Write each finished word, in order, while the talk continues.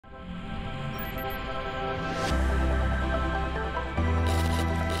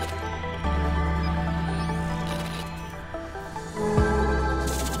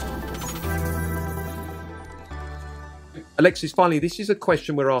Alexis, finally, this is a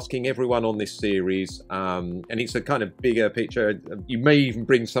question we're asking everyone on this series, and it's a kind of bigger picture. You may even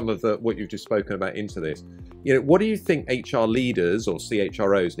bring some of what you've just spoken about into this. What do you think HR leaders or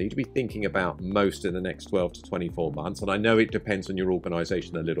CHROs need to be thinking about most in the next 12 to 24 months? And I know it depends on your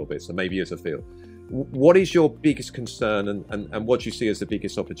organization a little bit, so maybe as a field. What is your biggest concern and what do you see as the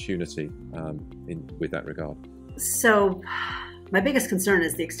biggest opportunity with that regard? So my biggest concern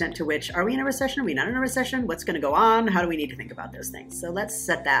is the extent to which, are we in a recession? Are we not in a recession? What's going to go on? How do we need to think about those things? So let's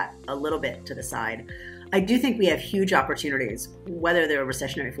set that a little bit to the side. I do think we have huge opportunities, whether there are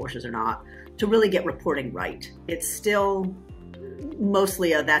recessionary forces or not, to really get reporting right. It's still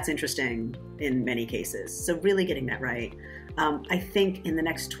mostly that's interesting in many cases. So really getting that right. I think in the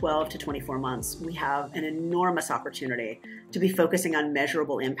next 12 to 24 months, we have an enormous opportunity to be focusing on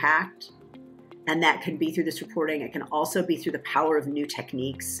measurable impact. And that can be through this reporting. It can also be through the power of new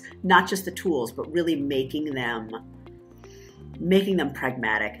techniques, not just the tools, but really making them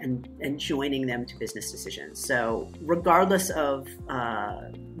pragmatic and joining them to business decisions. So regardless of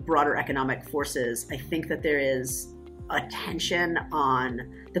broader economic forces, I think that there is a tension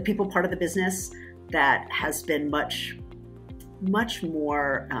on the people part of the business that has been much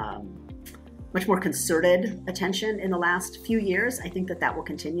more concerted attention in the last few years. I think that will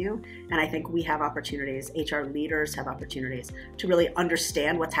continue. And I think we have opportunities, HR leaders have opportunities to really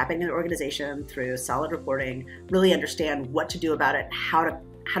understand what's happening in the organization through solid reporting, really understand what to do about it, how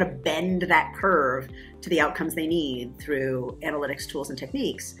to bend that curve to the outcomes they need through analytics tools and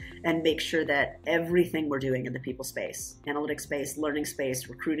techniques, and make sure that everything we're doing in the people space, analytics space, learning space,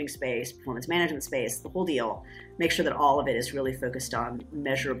 recruiting space, performance management space, the whole deal, make sure that all of it is really focused on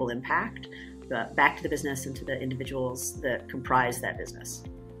measurable impact back to the business and to the individuals that comprise that business.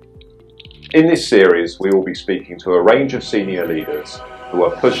 In this series, we will be speaking to a range of senior leaders who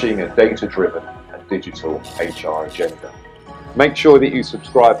are pushing a data-driven and digital HR agenda. Make sure that you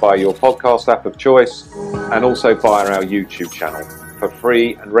subscribe via your podcast app of choice and also via our YouTube channel for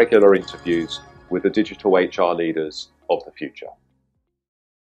free and regular interviews with the digital HR leaders of the future.